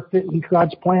last year fit in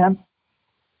God's plan.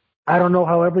 I don't know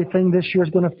how everything this year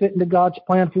is going to fit into God's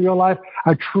plan for your life.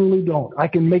 I truly don't. I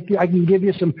can give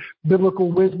you some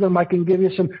biblical wisdom. I can give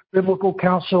you some biblical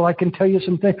counsel. I can tell you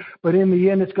some things. But in the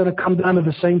end, it's going to come down to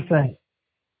the same thing.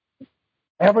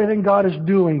 Everything God is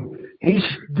doing, He's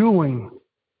doing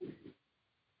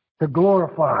to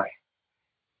glorify,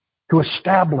 to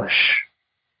establish,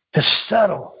 to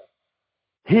settle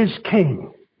His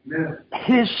King,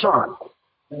 His Son,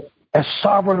 as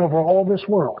sovereign over all this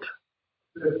world.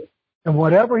 And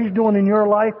whatever He's doing in your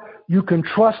life, you can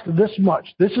trust this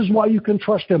much. This is why you can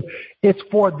trust Him. It's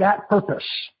for that purpose.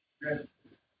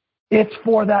 It's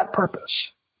for that purpose.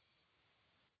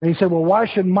 And He said, well, why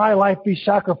should my life be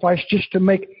sacrificed just to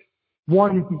make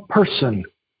one person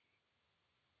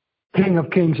King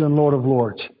of Kings and Lord of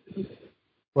Lords?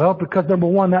 Well, because number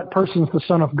one, that person's the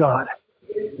Son of God.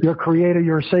 Your Creator,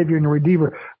 your Savior, and your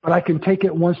Redeemer. But I can take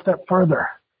it one step further.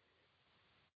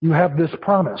 You have this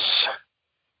promise.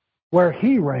 Where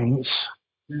He reigns,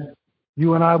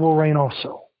 you and I will reign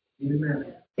also.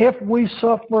 Amen. If we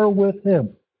suffer with Him,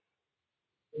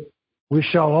 we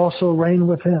shall also reign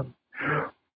with Him.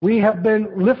 We have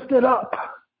been lifted up,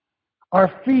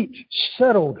 our feet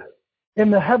settled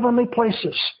in the heavenly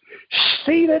places,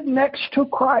 seated next to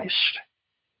Christ.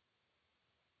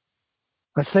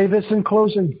 I say this in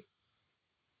closing.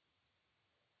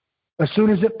 As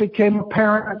soon as it became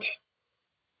apparent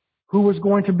who was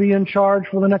going to be in charge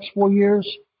for the next 4 years,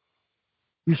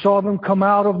 you saw them come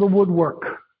out of the woodwork.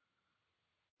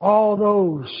 All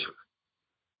those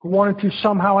who wanted to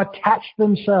somehow attach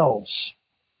themselves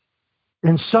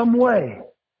in some way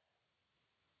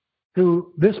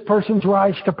to this person's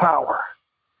rise to power,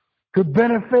 to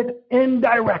benefit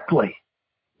indirectly.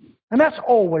 And that's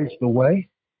always the way.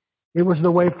 It was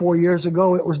the way 4 years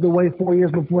ago. It was the way 4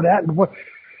 years before that.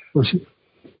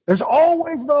 There's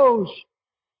always those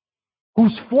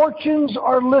whose fortunes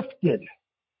are lifted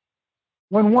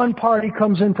when one party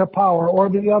comes into power or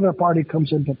the other party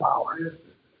comes into power.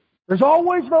 There's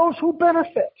always those who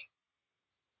benefit.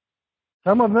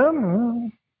 Some of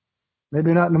them,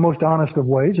 maybe not in the most honest of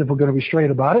ways, if we're going to be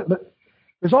straight about it, but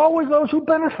there's always those who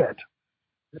benefit.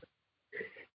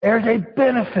 There's a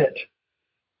benefit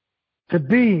to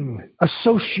being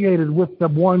associated with the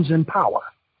ones in power.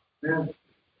 Yeah.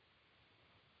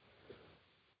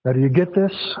 Now, do you get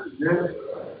this? Yeah.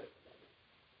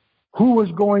 Who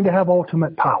is going to have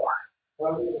ultimate power?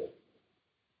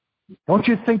 Don't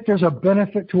you think there's a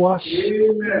benefit to us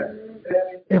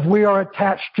if we are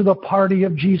attached to the party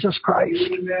of Jesus Christ?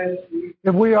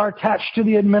 If we are attached to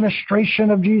the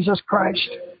administration of Jesus Christ?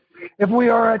 If we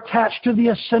are attached to the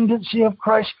ascendancy of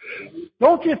Christ?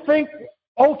 Don't you think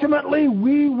ultimately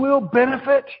we will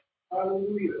benefit?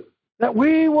 Hallelujah. That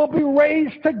we will be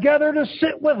raised together to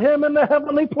sit with Him in the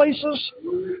heavenly places.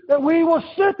 That we will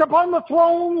sit upon the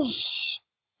thrones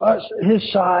at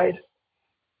His side.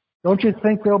 Don't you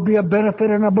think there'll be a benefit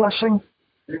and a blessing?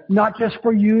 Not just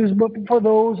for you, but for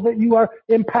those that you are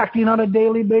impacting on a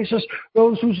daily basis,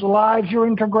 those whose lives you're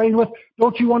integrating with.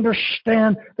 Don't you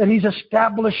understand that He's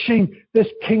establishing this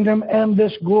kingdom and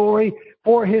this glory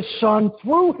for His Son,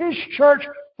 through His church,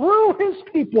 through His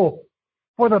people,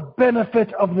 for the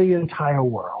benefit of the entire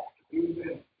world?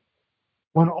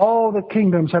 When all the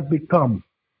kingdoms have become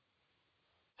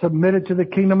submitted to the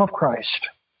kingdom of Christ,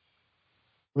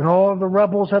 when all of the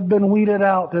rebels have been weeded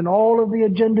out and all of the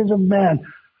agendas of man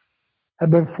have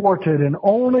been thwarted and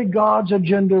only God's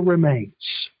agenda remains,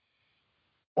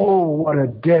 Oh, what a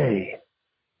day.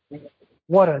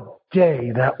 What a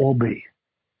day that will be.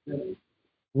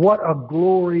 What a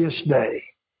glorious day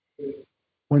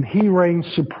when He reigns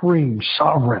supreme,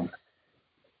 sovereign,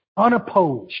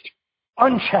 unopposed,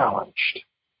 unchallenged.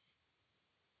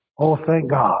 Oh, thank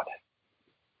God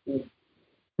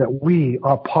that we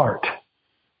are part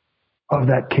of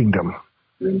that kingdom.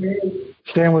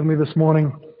 Stand with me this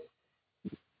morning.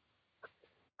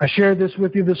 I shared this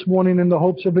with you this morning in the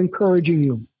hopes of encouraging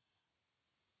you.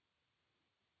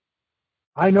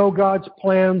 I know God's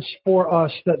plans for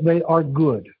us, that they are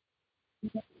good.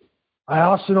 I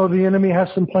also know the enemy has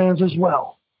some plans as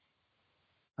well.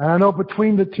 And I know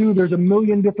between the two, there's a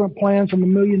million different plans from a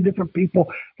million different people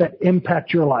that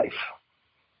impact your life.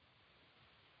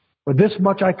 But this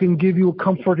much I can give you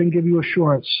comfort and give you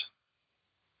assurance.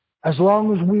 As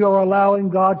long as we are allowing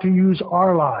God to use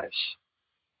our lives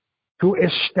to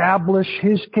establish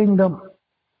His kingdom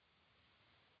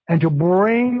and to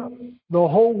bring the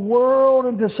whole world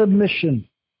into submission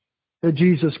to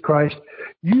Jesus Christ,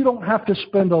 you don't have to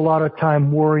spend a lot of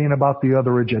time worrying about the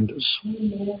other agendas.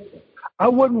 I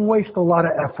wouldn't waste a lot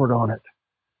of effort on it.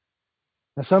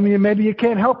 Now, some of you, maybe you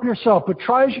can't help yourself, but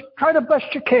try the best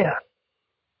you can.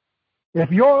 If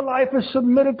your life is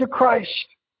submitted to Christ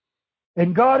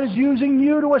and God is using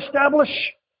you to establish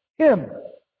Him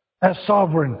as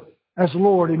sovereign, as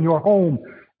Lord in your home,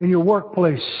 in your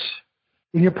workplace,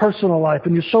 in your personal life,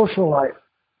 in your social life,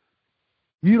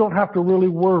 you don't have to really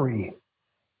worry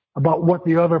about what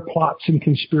the other plots and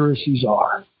conspiracies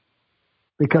are,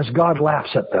 because God laughs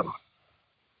at them.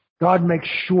 God makes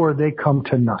sure they come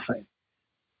to nothing.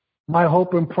 My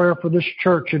hope and prayer for this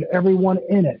church and everyone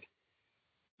in it,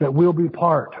 that we'll be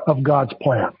part of God's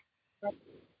plan.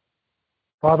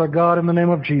 Father God, in the name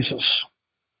of Jesus,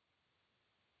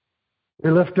 we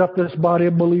lift up this body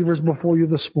of believers before you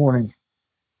this morning.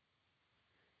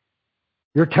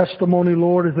 Your testimony,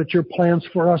 Lord, is that your plans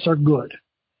for us are good.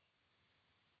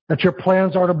 That your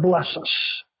plans are to bless us.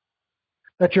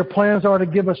 That your plans are to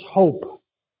give us hope,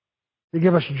 to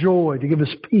give us joy, to give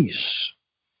us peace.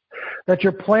 That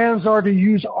your plans are to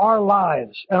use our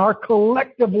lives and our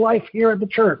collective life here at the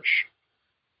church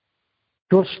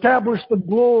to establish the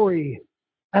glory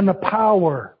and the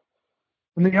power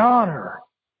and the honor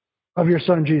of your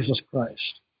Son, Jesus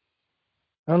Christ.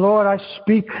 And Lord, I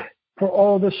speak for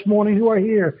all this morning who are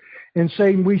here in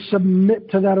saying we submit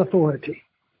to that authority.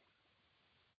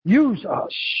 Use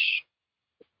us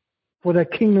for the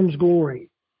kingdom's glory.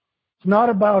 It's not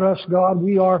about us, God.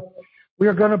 We are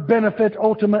going to benefit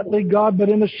ultimately, God, but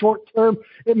in the short term,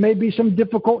 it may be some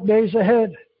difficult days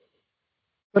ahead.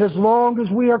 But as long as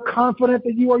we are confident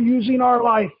that you are using our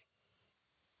life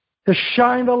to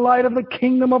shine the light of the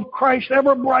kingdom of Christ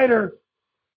ever brighter,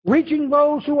 reaching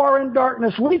those who are in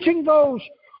darkness, reaching those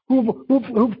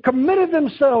who've committed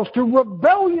themselves to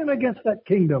rebellion against that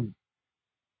kingdom,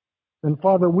 then,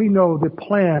 Father, we know the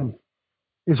plan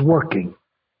is working.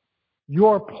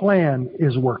 Your plan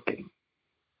is working.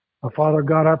 Now, Father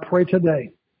God, I pray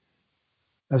today,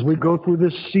 as we go through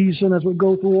this season, as we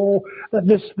go through all that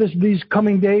these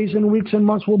coming days and weeks and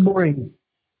months will bring,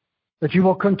 that you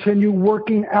will continue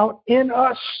working out in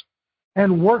us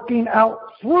and working out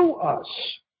through us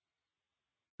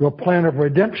your plan of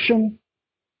redemption,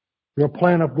 your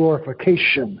plan of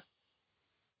glorification,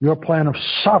 your plan of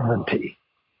sovereignty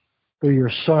through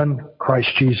your Son, Christ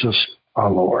Jesus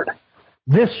our Lord.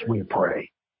 This we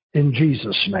pray in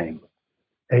Jesus' name.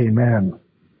 Amen.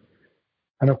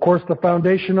 And of course, the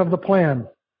foundation of the plan,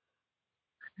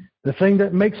 the thing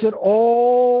that makes it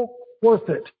all worth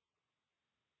it,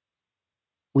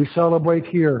 we celebrate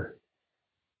here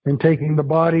in taking the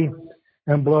body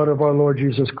and blood of our Lord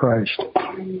Jesus Christ.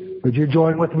 Would you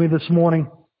join with me this morning?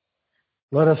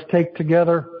 Let us take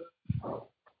together.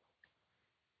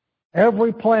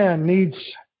 Every plan needs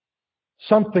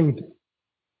something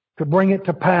to bring it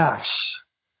to pass.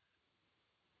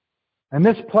 And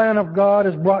this plan of God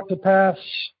is brought to pass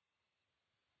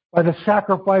by the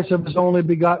sacrifice of His only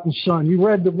begotten Son. You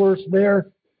read the verse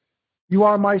there. You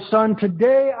are my Son.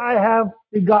 Today I have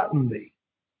begotten thee.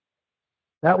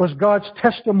 That was God's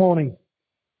testimony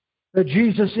that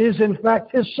Jesus is in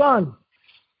fact His Son.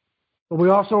 But we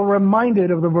also are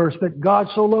reminded of the verse that God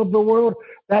so loved the world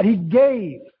that He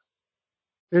gave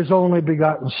His only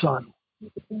begotten Son.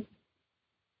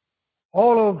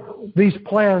 All of these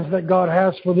plans that God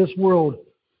has for this world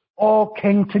all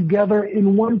came together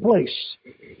in one place.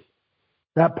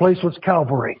 That place was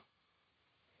Calvary.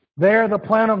 There the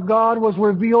plan of God was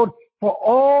revealed for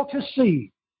all to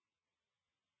see.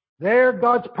 There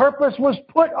God's purpose was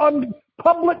put on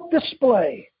public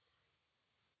display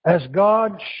as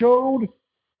God showed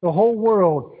the whole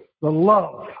world the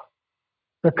love,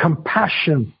 the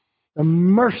compassion, the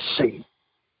mercy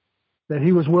that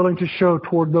he was willing to show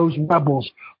toward those rebels,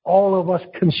 all of us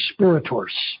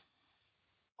conspirators,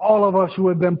 all of us who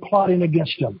had been plotting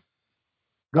against him.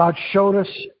 God showed us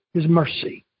his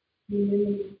mercy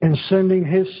in sending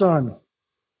his Son,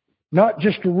 not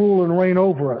just to rule and reign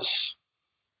over us,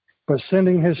 but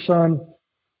sending his Son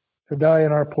to die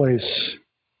in our place.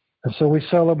 And so we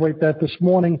celebrate that this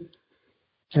morning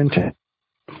in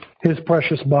his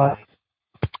precious body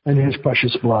and his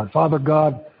precious blood. Father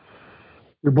God,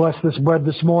 we bless this bread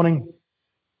this morning.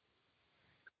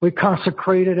 We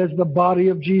consecrate it as the body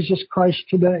of Jesus Christ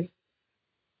today.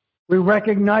 We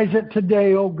recognize it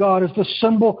today, O God, as the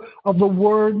symbol of the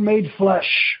Word made flesh.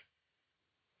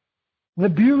 The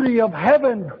beauty of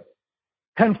heaven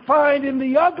confined in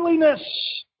the ugliness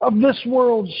of this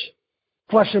world's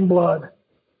flesh and blood.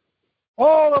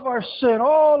 All of our sin,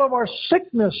 all of our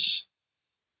sickness,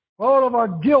 all of our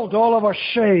guilt, all of our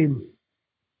shame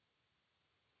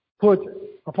put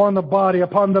upon the body,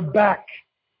 upon the back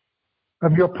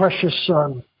of your precious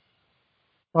Son.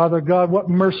 Father God, what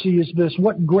mercy is this?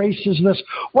 What grace is this?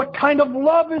 What kind of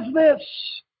love is this?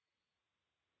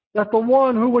 That the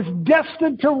one who was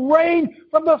destined to reign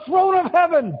from the throne of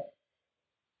heaven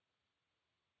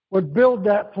would build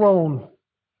that throne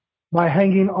by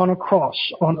hanging on a cross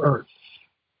on earth.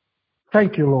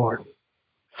 Thank you, Lord.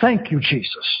 Thank you,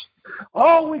 Jesus.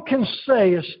 All we can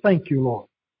say is thank you, Lord,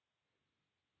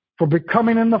 for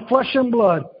becoming in the flesh and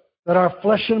blood, that our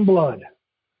flesh and blood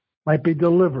might be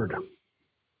delivered.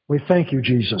 We thank you,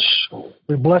 Jesus.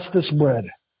 We bless this bread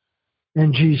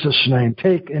in Jesus' name.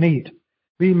 Take and eat.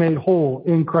 Be made whole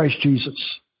in Christ Jesus.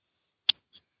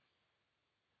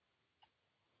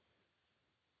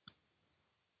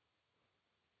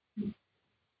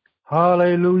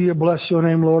 Hallelujah. Bless your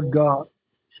name, Lord God.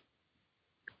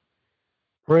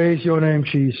 Praise your name,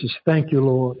 Jesus. Thank you,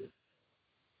 Lord.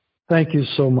 Thank you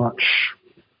so much.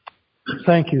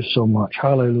 Thank you so much.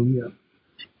 Hallelujah.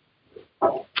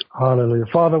 Hallelujah.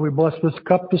 Father, we bless this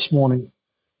cup this morning.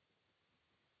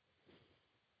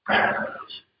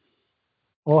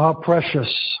 Oh, how precious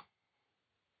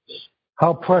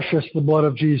the blood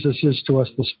of Jesus is to us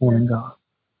this morning, God.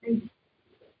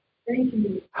 Thank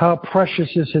you. How precious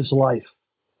is his life.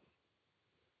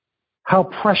 How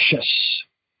precious.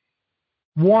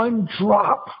 One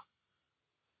drop,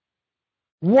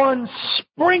 one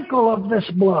sprinkle of this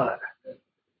blood,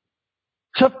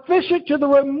 sufficient to the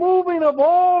removing of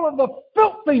all of the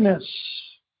filthiness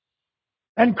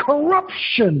and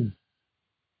corruption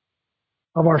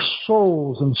of our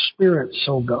souls and spirits,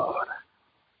 oh God.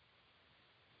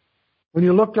 When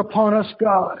you looked upon us,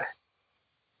 God,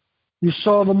 you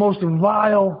saw the most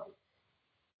vile,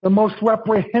 the most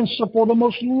reprehensible, the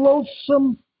most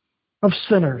loathsome of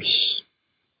sinners.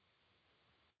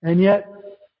 And yet,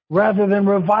 rather than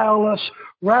revile us,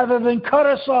 rather than cut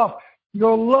us off,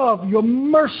 your love, your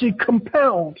mercy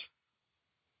compelled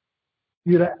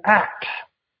you to act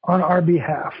on our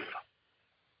behalf.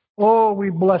 Oh, we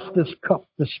bless this cup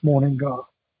this morning, God.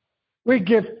 We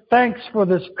give thanks for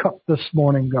this cup this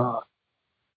morning, God.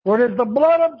 For it is the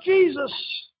blood of Jesus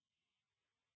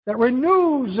that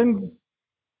renews and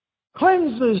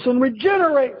cleanses and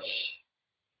regenerates,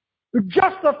 who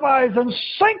justifies and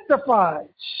sanctifies,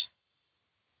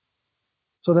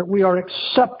 so that we are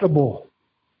acceptable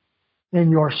in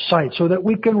your sight, so that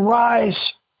we can rise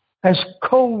as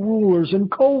co-rulers and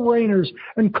co-reigners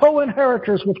and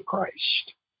co-inheritors with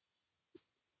Christ.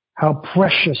 How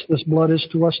precious this blood is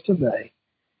to us today.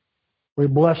 We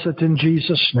bless it in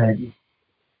Jesus' name.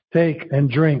 Take and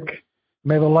drink.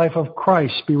 May the life of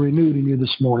Christ be renewed in you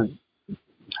this morning.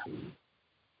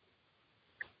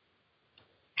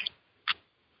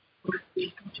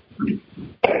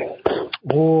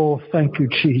 Oh, thank you,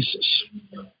 Jesus.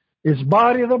 His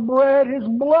body the bread, his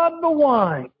blood the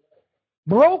wine,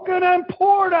 broken and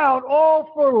poured out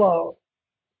all for love.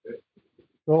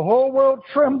 The whole world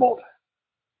trembled.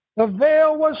 The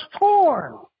veil was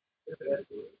torn.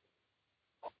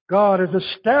 God has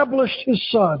established his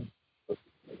Son,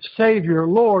 Savior,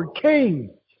 Lord,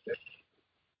 King.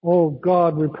 Oh,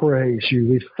 God, we praise you.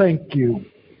 We thank you.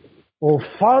 Oh,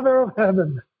 Father of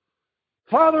heaven,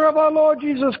 Father of our Lord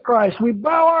Jesus Christ, we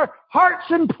bow our hearts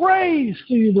in praise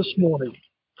to you this morning,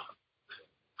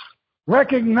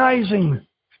 recognizing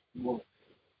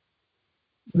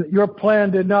that your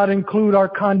plan did not include our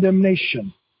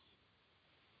condemnation,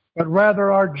 but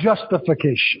rather our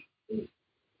justification.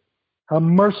 How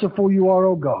merciful you are,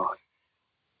 O God.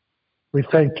 We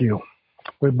thank you.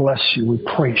 We bless you. We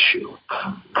praise you.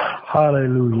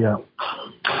 Hallelujah.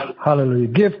 Hallelujah.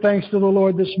 Give thanks to the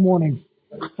Lord this morning.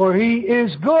 For he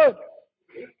is good,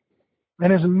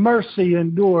 and his mercy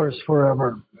endures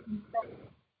forever.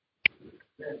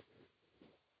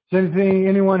 Does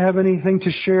anyone have anything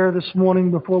to share this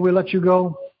morning before we let you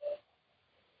go?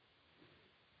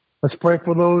 Let's pray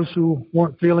for those who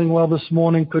weren't feeling well this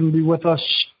morning, couldn't be with us.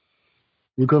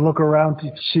 You can look around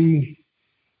to see.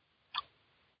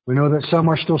 We know that some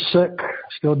are still sick,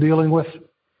 still dealing with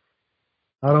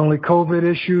not only COVID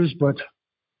issues, but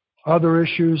other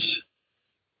issues.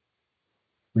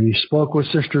 We spoke with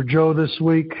Sister Jo this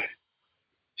week.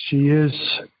 She is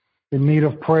in need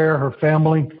of prayer. Her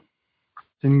family is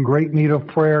in great need of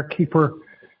prayer. Keep her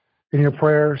in your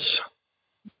prayers.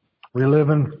 We live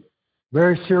in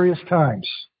very serious times.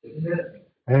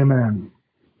 Amen.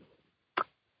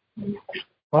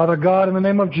 Father God, in the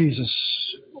name of Jesus,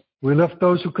 we lift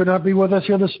those who could not be with us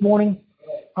here this morning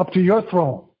up to your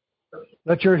throne.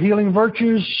 Let your healing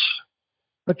virtues,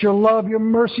 let your love, your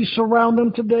mercy surround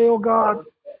them today, O God.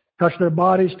 Touch their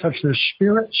bodies, touch their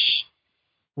spirits.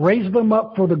 Raise them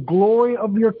up for the glory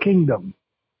of your kingdom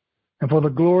and for the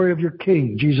glory of your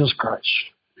King, Jesus Christ.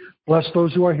 Bless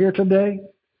those who are here today.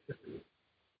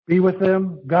 Be with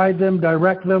them, guide them,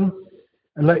 direct them,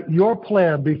 and let your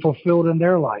plan be fulfilled in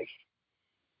their life.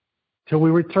 Till we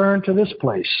return to this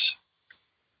place,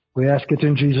 we ask it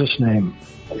in Jesus' name.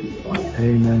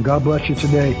 Amen. God bless you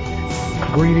today.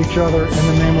 Greet each other in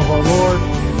the name of our Lord.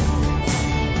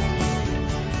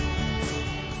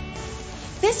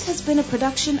 This has been a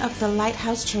production of the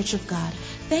Lighthouse Church of God.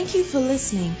 Thank you for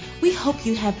listening. We hope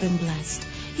you have been blessed.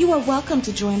 You are welcome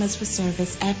to join us for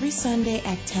service every Sunday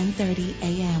at 10:30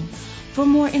 a.m. For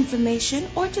more information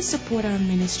or to support our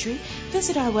ministry,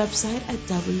 visit our website at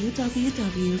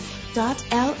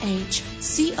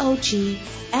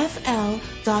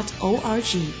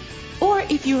www.lhcogfl.org. Or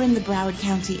if you're in the Broward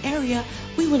County area,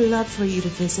 we would love for you to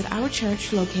visit our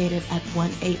church located at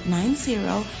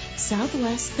 1890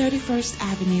 Southwest 31st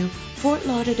Avenue, Fort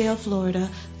Lauderdale, Florida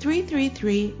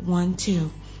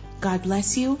 33312. God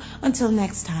bless you. Until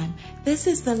next time, this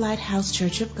is the Lighthouse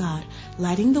Church of God,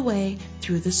 lighting the way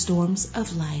through the storms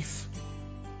of life.